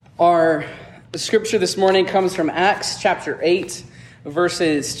Our scripture this morning comes from Acts chapter 8,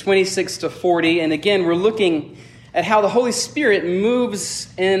 verses 26 to 40. And again, we're looking at how the Holy Spirit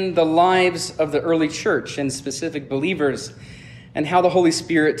moves in the lives of the early church and specific believers, and how the Holy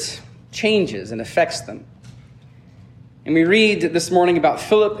Spirit changes and affects them. And we read this morning about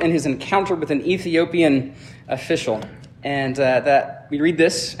Philip and his encounter with an Ethiopian official. And that we read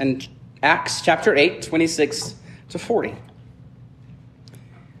this in Acts chapter 8, 26 to 40.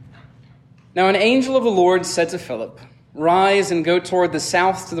 Now an angel of the Lord said to Philip, "Rise and go toward the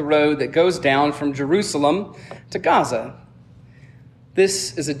south to the road that goes down from Jerusalem to Gaza.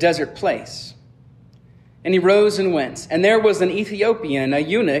 This is a desert place." And he rose and went. And there was an Ethiopian, a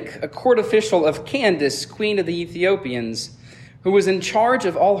eunuch, a court official of Candace, queen of the Ethiopians, who was in charge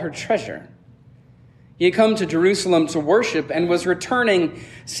of all her treasure. He had come to Jerusalem to worship and was returning,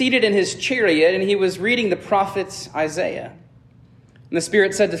 seated in his chariot, and he was reading the prophet Isaiah. And the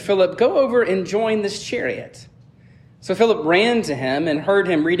Spirit said to Philip, "Go over and join this chariot." So Philip ran to him and heard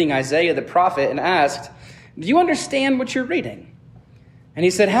him reading Isaiah the prophet and asked, "Do you understand what you're reading?" And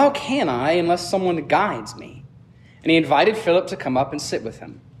he said, "How can I unless someone guides me?" And he invited Philip to come up and sit with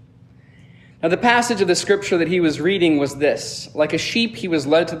him. Now the passage of the scripture that he was reading was this: "Like a sheep he was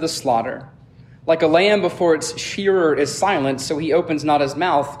led to the slaughter. Like a lamb before its shearer is silent, so he opens not his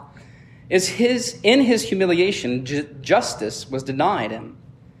mouth. In his humiliation, justice was denied him.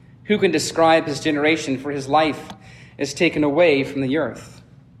 Who can describe his generation? For his life is taken away from the earth."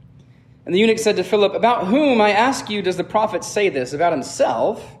 And the eunuch said to Philip, "About whom, I ask you, does the prophet say this? About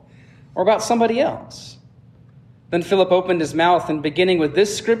himself or about somebody else?" Then Philip opened his mouth, and beginning with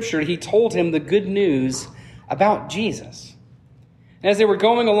this scripture, he told him the good news about Jesus. And as they were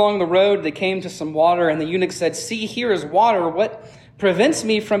going along the road, they came to some water, and the eunuch said, "See, here is water. What prevents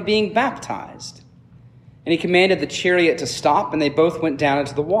me from being baptized?" And he commanded the chariot to stop, and they both went down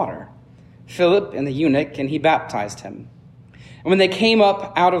into the water, Philip and the eunuch, and he baptized him. And when they came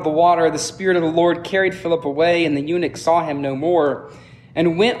up out of the water, the Spirit of the Lord carried Philip away, and the eunuch saw him no more,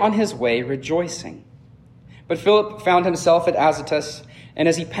 and went on his way rejoicing. But Philip found himself at Azotus, and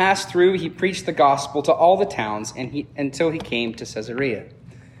as he passed through, he preached the gospel to all the towns until he came to Caesarea.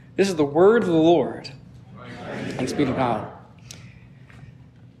 This is the word of the Lord. Thanks be to God.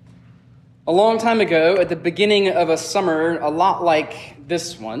 A long time ago, at the beginning of a summer, a lot like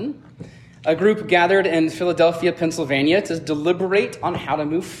this one, a group gathered in Philadelphia, Pennsylvania, to deliberate on how to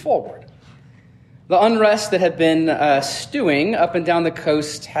move forward. The unrest that had been stewing up and down the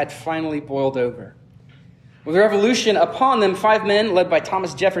coast had finally boiled over. With the revolution upon them, 5 men, led by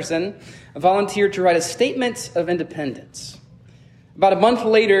Thomas Jefferson, volunteered to write a statement of independence. About a month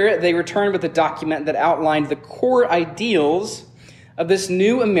later, they returned with a document that outlined the core ideals of this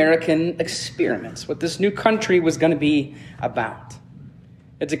new American experiment, what this new country was going to be about.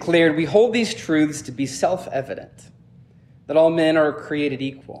 It declared, "We hold these truths to be self-evident, that all men are created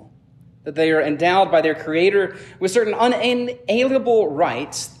equal, that they are endowed by their Creator with certain unalienable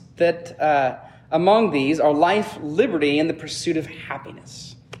rights, that among these are life, liberty, and the pursuit of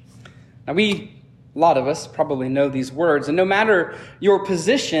happiness." Now a lot of us probably know these words, and no matter your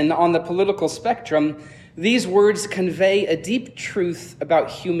position on the political spectrum, these words convey a deep truth about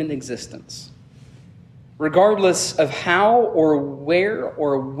human existence. Regardless of how or where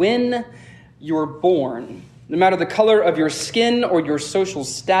or when you're born, no matter the color of your skin or your social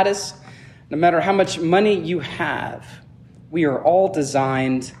status, no matter how much money you have, we are all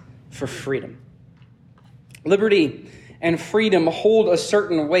designed for freedom. Liberty and freedom hold a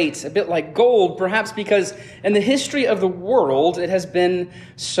certain weight, a bit like gold, perhaps because in the history of the world, it has been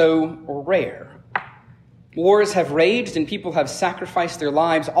so rare. Wars have raged and people have sacrificed their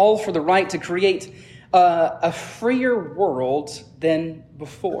lives, all for the right to create a freer world than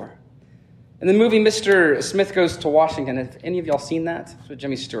before. In the movie Mr. Smith Goes to Washington, have any of y'all seen that? It's with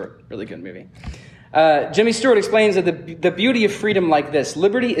Jimmy Stewart. Really good movie. Jimmy Stewart explains that the beauty of freedom like this: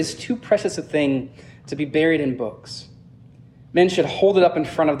 liberty is too precious a thing to be buried in books. Men should hold it up in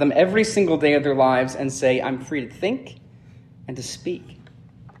front of them every single day of their lives and say, "I'm free to think and to speak.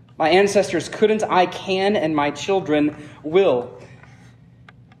 My ancestors couldn't, I can, and my children will."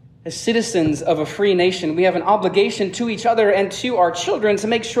 As citizens of a free nation, we have an obligation to each other and to our children to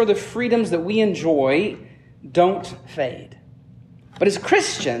make sure the freedoms that we enjoy don't fade. But as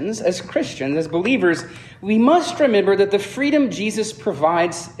Christians, as believers, we must remember that the freedom Jesus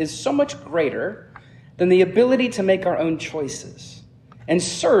provides is so much greater than the ability to make our own choices, and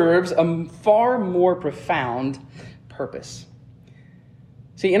serves a far more profound purpose.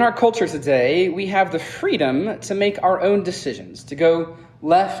 See, in our culture today, we have the freedom to make our own decisions, to go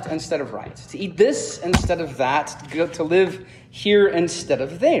left instead of right, to eat this instead of that, to live here instead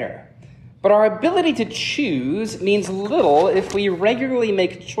of there. But our ability to choose means little if we regularly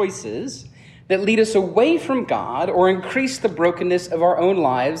make choices that lead us away from God or increase the brokenness of our own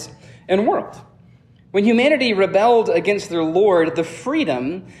lives and world. When humanity rebelled against their Lord, the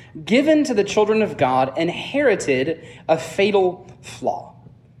freedom given to the children of God inherited a fatal flaw.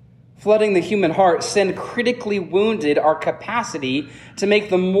 Flooding the human heart, sin critically wounded our capacity to make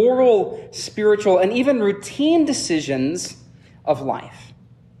the moral, spiritual, and even routine decisions of life.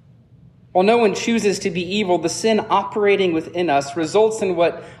 While no one chooses to be evil, the sin operating within us results in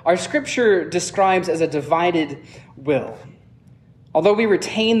what our scripture describes as a divided will. Although we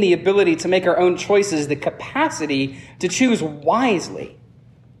retain the ability to make our own choices, the capacity to choose wisely,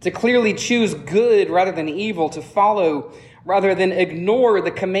 to clearly choose good rather than evil, to follow rather than ignore the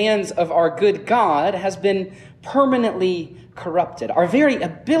commands of our good God has been permanently corrupted. Our very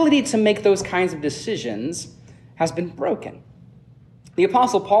ability to make those kinds of decisions has been broken. The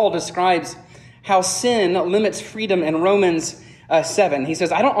Apostle Paul describes how sin limits freedom in Romans 7. He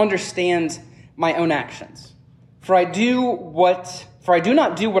says, I don't understand my own actions. For I do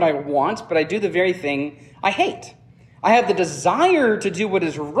not do what I want, but I do the very thing I hate. I have the desire to do what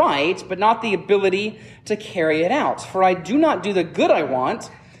is right, but not the ability to carry it out. For I do not do the good I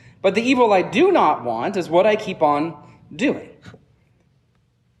want, but the evil I do not want is what I keep on doing.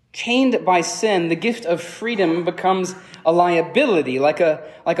 Chained by sin, the gift of freedom becomes a liability, like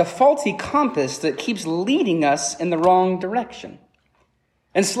a faulty compass that keeps leading us in the wrong direction.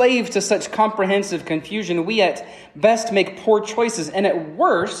 Enslaved to such comprehensive confusion, we at best make poor choices, and at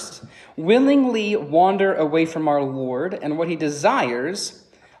worst, willingly wander away from our Lord and what he desires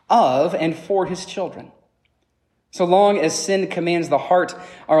of and for his children. So long as sin commands the heart,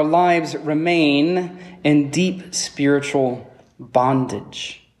 our lives remain in deep spiritual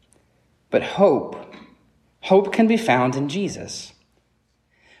bondage. But hope can be found in Jesus.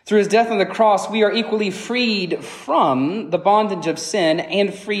 Through his death on the cross, we are equally freed from the bondage of sin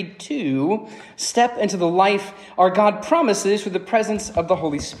and freed to step into the life our God promises through the presence of the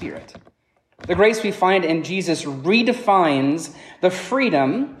Holy Spirit. The grace we find in Jesus redefines the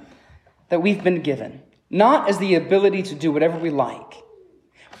freedom that we've been given, not as the ability to do whatever we like,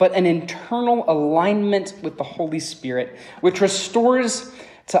 but an internal alignment with the Holy Spirit, which restores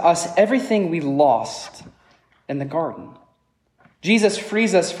to us everything we lost in the garden. Jesus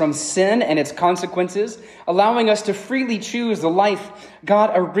frees us from sin and its consequences, allowing us to freely choose the life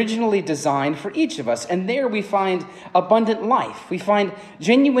God originally designed for each of us. And there we find abundant life. We find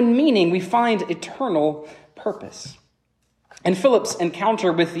genuine meaning. We find eternal purpose. In Philip's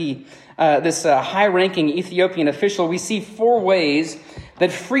encounter with this high-ranking Ethiopian official, we see 4 ways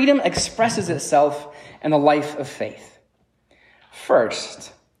that freedom expresses itself in the life of faith.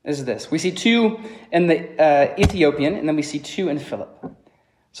 First is this. We see 2 in the Ethiopian, and then we see 2 in Philip.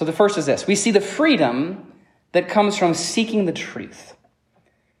 So the first is this. We see the freedom that comes from seeking the truth.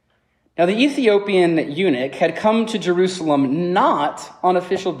 Now, the Ethiopian eunuch had come to Jerusalem not on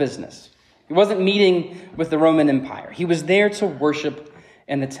official business. He wasn't meeting with the Roman Empire. He was there to worship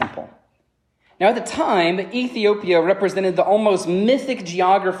in the temple. Now, at the time, Ethiopia represented the almost mythic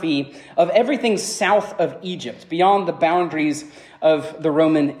geography of everything south of Egypt, beyond the boundaries of the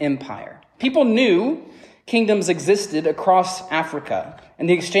Roman Empire. People knew kingdoms existed across Africa, and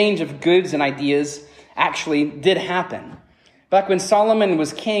the exchange of goods and ideas actually did happen. Back when Solomon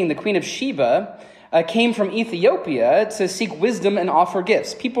was king, the Queen of Sheba came from Ethiopia to seek wisdom and offer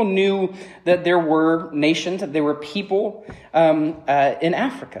gifts. People knew that there were nations, that there were people in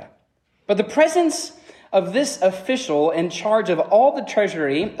Africa. But the presence of this official in charge of all the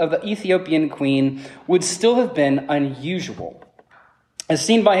treasury of the Ethiopian queen would still have been unusual. As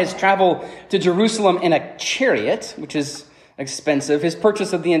seen by his travel to Jerusalem in a chariot, which is expensive, his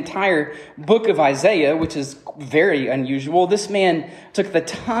purchase of the entire book of Isaiah, which is very unusual, this man took the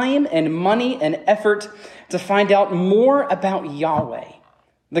time and money and effort to find out more about Yahweh,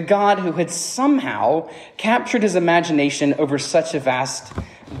 the God who had somehow captured his imagination over such a vast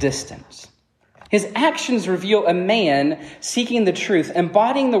distance. His actions reveal a man seeking the truth,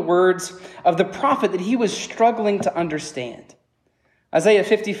 embodying the words of the prophet that he was struggling to understand. Isaiah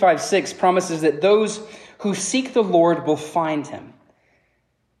 55:6 promises that those who seek the Lord will find him.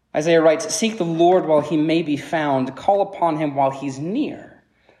 Isaiah writes, "Seek the Lord while he may be found. Call upon him while he's near.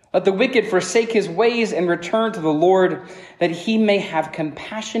 Let the wicked forsake his ways and return to the Lord, that he may have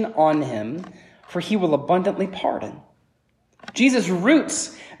compassion on him, for he will abundantly pardon." Jesus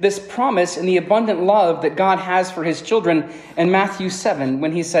roots this promise in the abundant love that God has for his children in Matthew 7,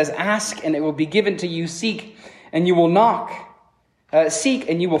 when he says, "Ask and it will be given to you. Seek and you will knock. Seek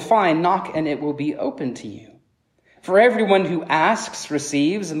and you will find. Knock and it will be open to you." For everyone who asks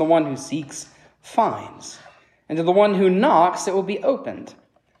receives, and the one who seeks finds. And to the one who knocks it will be opened.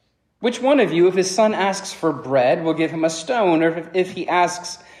 Which one of you, if his son asks for bread, will give him a stone? Or if he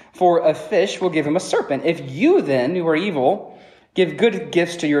asks for a fish, will give him a serpent? If you then, who are evil, give good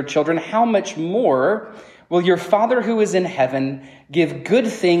gifts to your children, how much more will your Father who is in heaven give good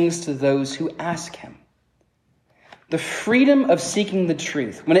things to those who ask him? The freedom of seeking the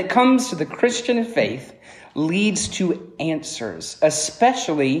truth, when it comes to the Christian faith, leads to answers,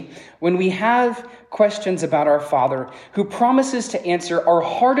 especially when we have questions about our Father, who promises to answer our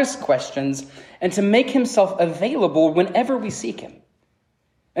hardest questions and to make himself available whenever we seek him.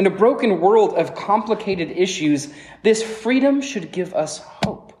 In a broken world of complicated issues, this freedom should give us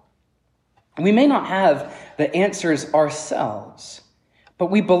hope. We may not have the answers ourselves, but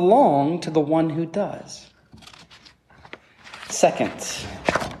we belong to the one who does. Second,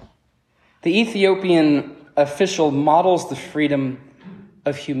 the Ethiopian official models the freedom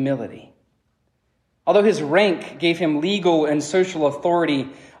of humility. Although his rank gave him legal and social authority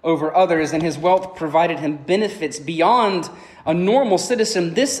over others, and his wealth provided him benefits beyond a normal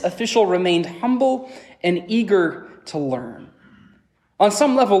citizen, this official remained humble and eager to learn. On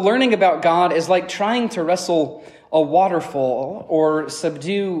some level, learning about God is like trying to wrestle a waterfall or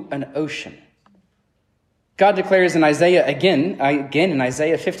subdue an ocean. God declares in Isaiah again in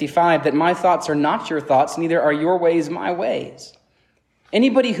Isaiah 55 that my thoughts are not your thoughts, neither are your ways my ways.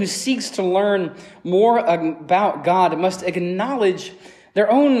 Anybody who seeks to learn more about God must acknowledge their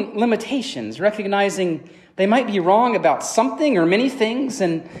own limitations, recognizing they might be wrong about something or many things,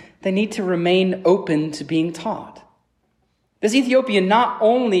 and they need to remain open to being taught. This Ethiopian not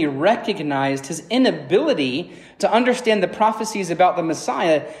only recognized his inability to understand the prophecies about the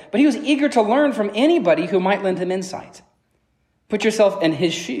Messiah, but he was eager to learn from anybody who might lend him insight. Put yourself in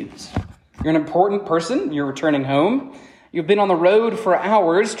his shoes. You're an important person. You're returning home. You've been on the road for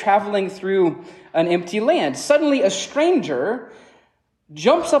hours traveling through an empty land. Suddenly, a stranger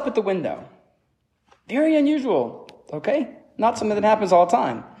jumps up at the window. Very unusual, okay? Not something that happens all the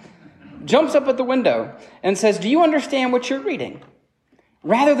time. Jumps up at the window and says, "Do you understand what you're reading?"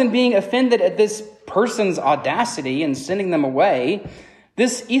 Rather than being offended at this person's audacity and sending them away,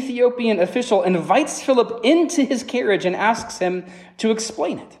 this Ethiopian official invites Philip into his carriage and asks him to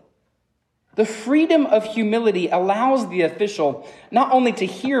explain it. The freedom of humility allows the official not only to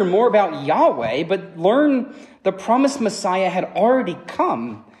hear more about Yahweh, but learn the promised Messiah had already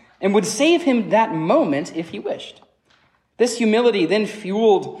come and would save him that moment if he wished. This humility then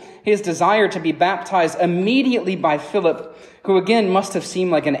fueled his desire to be baptized immediately by Philip, who again must have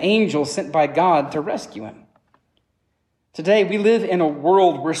seemed like an angel sent by God to rescue him. Today, we live in a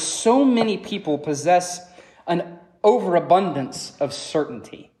world where so many people possess an overabundance of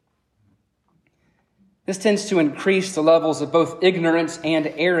certainty. This tends to increase the levels of both ignorance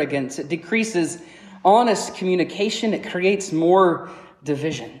and arrogance. It decreases honest communication. It creates more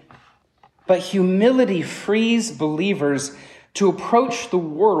division. But humility frees believers to approach the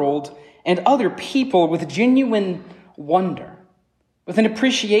world and other people with genuine wonder, with an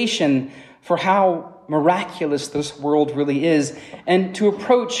appreciation for how miraculous this world really is, and to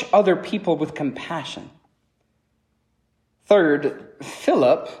approach other people with compassion. Third,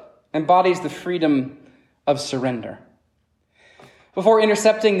 Philip embodies the freedom of surrender. Before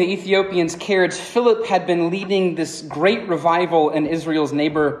intercepting the Ethiopian's carriage, Philip had been leading this great revival in Israel's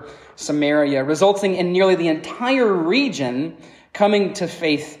neighbor Samaria, resulting in nearly the entire region coming to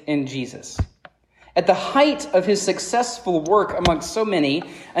faith in Jesus. At the height of his successful work amongst so many,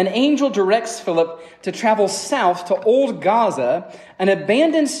 an angel directs Philip to travel south to Old Gaza, an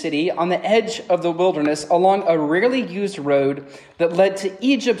abandoned city on the edge of the wilderness along a rarely used road that led to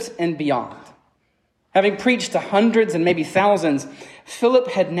Egypt and beyond. Having preached to hundreds and maybe thousands, Philip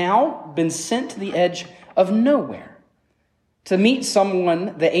had now been sent to the edge of nowhere to meet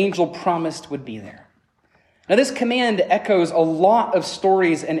someone the angel promised would be there. Now, this command echoes a lot of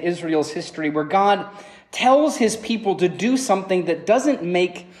stories in Israel's history where God tells his people to do something that doesn't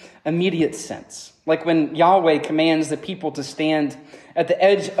make immediate sense. Like when Yahweh commands the people to stand at the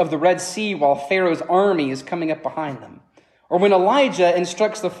edge of the Red Sea while Pharaoh's army is coming up behind them. Or when Elijah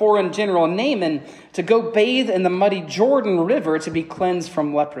instructs the foreign general Naaman to go bathe in the muddy Jordan River to be cleansed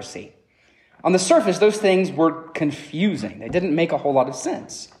from leprosy. On the surface, those things were confusing. They didn't make a whole lot of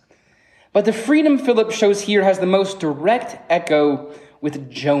sense. But the freedom Philip shows here has the most direct echo with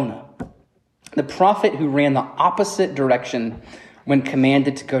Jonah, the prophet who ran the opposite direction when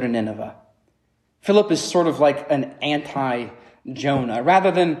commanded to go to Nineveh. Philip is sort of like an anti-Jonah.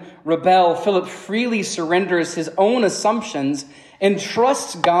 Rather than rebel, Philip freely surrenders his own assumptions and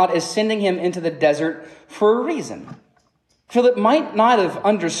trusts God is sending him into the desert for a reason. Philip might not have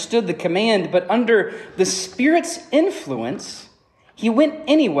understood the command, but under the Spirit's influence, he went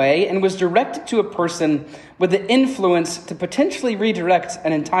anyway and was directed to a person with the influence to potentially redirect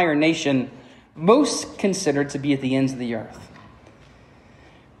an entire nation, most considered to be at the ends of the earth.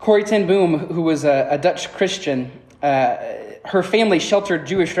 Corrie ten Boom, who was a Dutch Christian, her family sheltered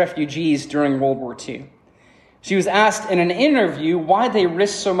Jewish refugees during World War II. She was asked in an interview why they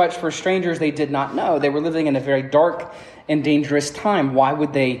risked so much for strangers they did not know. They were living in a very dark and dangerous time. Why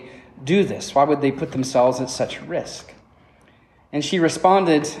would they do this? Why would they put themselves at such risk? And she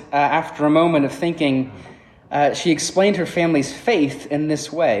responded after a moment of thinking, she explained her family's faith in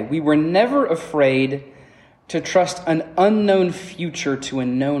this way. We were never afraid to trust an unknown future to a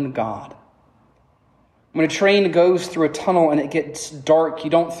known God. When a train goes through a tunnel and it gets dark, you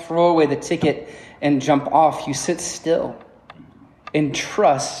don't throw away the ticket and jump off. You sit still and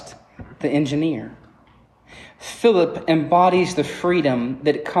trust the engineer. Philip embodies the freedom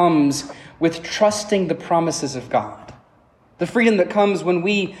that comes with trusting the promises of God. The freedom that comes when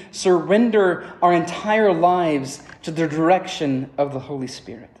we surrender our entire lives to the direction of the Holy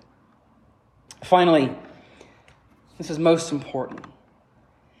Spirit. Finally, this is most important.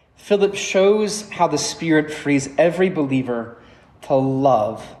 Philip shows how the Spirit frees every believer to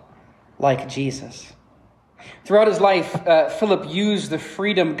love like Jesus. Throughout his life, Philip used the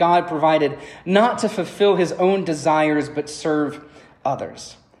freedom God provided not to fulfill his own desires, but serve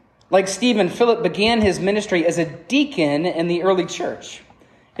others. Like Stephen, Philip began his ministry as a deacon in the early church.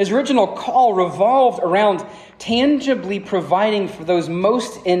 His original call revolved around tangibly providing for those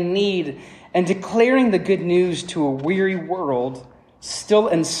most in need and declaring the good news to a weary world still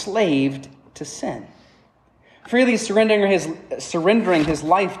enslaved to sin. Freely surrendering his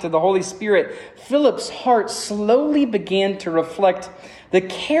life to the Holy Spirit, Philip's heart slowly began to reflect the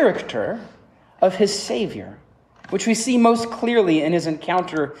character of his Savior, which we see most clearly in his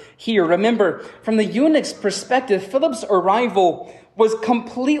encounter here. Remember, from the eunuch's perspective, Philip's arrival was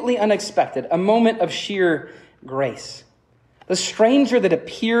completely unexpected, a moment of sheer grace. The stranger that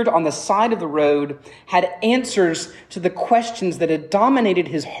appeared on the side of the road had answers to the questions that had dominated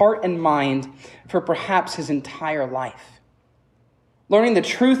his heart and mind for perhaps his entire life. Learning the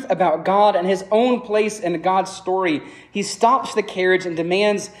truth about God and his own place in God's story, he stops the carriage and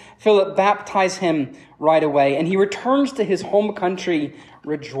demands Philip baptize him right away. And he returns to his home country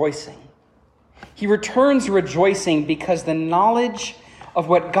rejoicing. He returns rejoicing because the knowledge of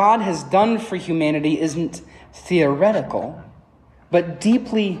what God has done for humanity isn't theoretical, but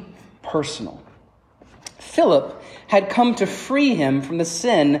deeply personal. Philip had come to free him from the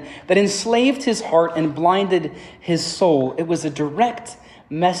sin that enslaved his heart and blinded his soul. It was a direct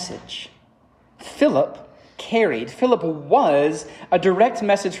message. Philip was a direct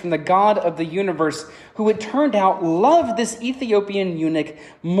message from the God of the universe, who it turned out loved this Ethiopian eunuch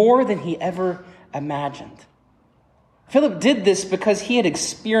more than he ever imagined. Philip did this because he had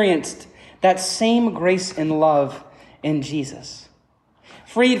experienced that same grace and love in Jesus.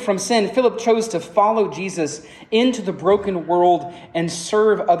 Freed from sin, Philip chose to follow Jesus into the broken world and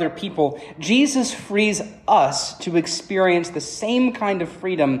serve other people. Jesus frees us to experience the same kind of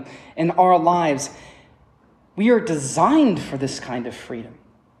freedom in our lives. We are designed for this kind of freedom.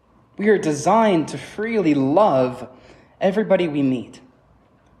 We are designed to freely love everybody we meet.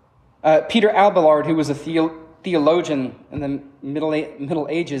 Peter Abelard, who was a theologian in the Middle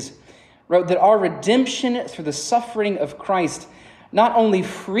Ages, wrote that our redemption through the suffering of Christ not only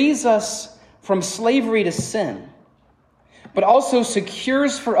frees us from slavery to sin, but also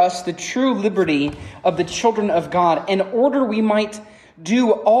secures for us the true liberty of the children of God, in order we might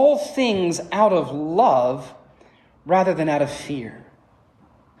do all things out of love rather than out of fear.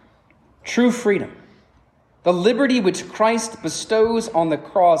 True freedom, the liberty which Christ bestows on the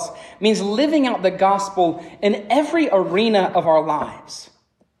cross, means living out the gospel in every arena of our lives.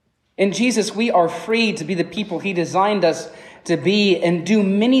 In Jesus, we are free to be the people he designed us to be and do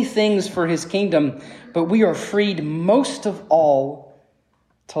many things for his kingdom, but we are freed most of all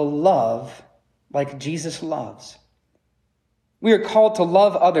to love like Jesus loves. We are called to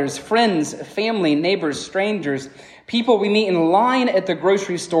love others, friends, family, neighbors, strangers, people we meet in line at the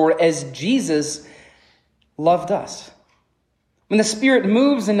grocery store, as Jesus loved us. When the Spirit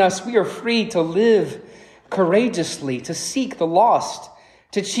moves in us, we are free to live courageously, to seek the lost,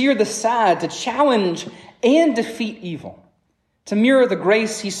 to cheer the sad, to challenge and defeat evil, to mirror the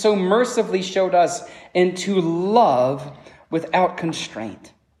grace he so mercifully showed us, and to love without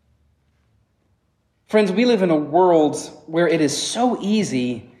constraint. Friends, we live in a world where it is so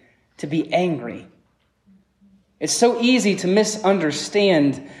easy to be angry. It's so easy to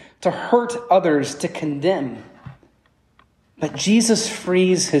misunderstand, to hurt others, to condemn. But Jesus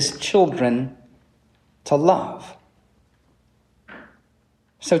frees his children to love.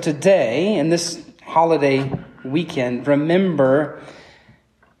 So today, in this holiday weekend, remember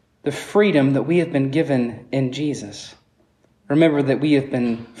the freedom that we have been given in Jesus. Remember that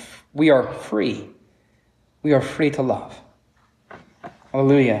we are free. We are free to love.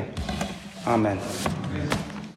 Hallelujah. Amen.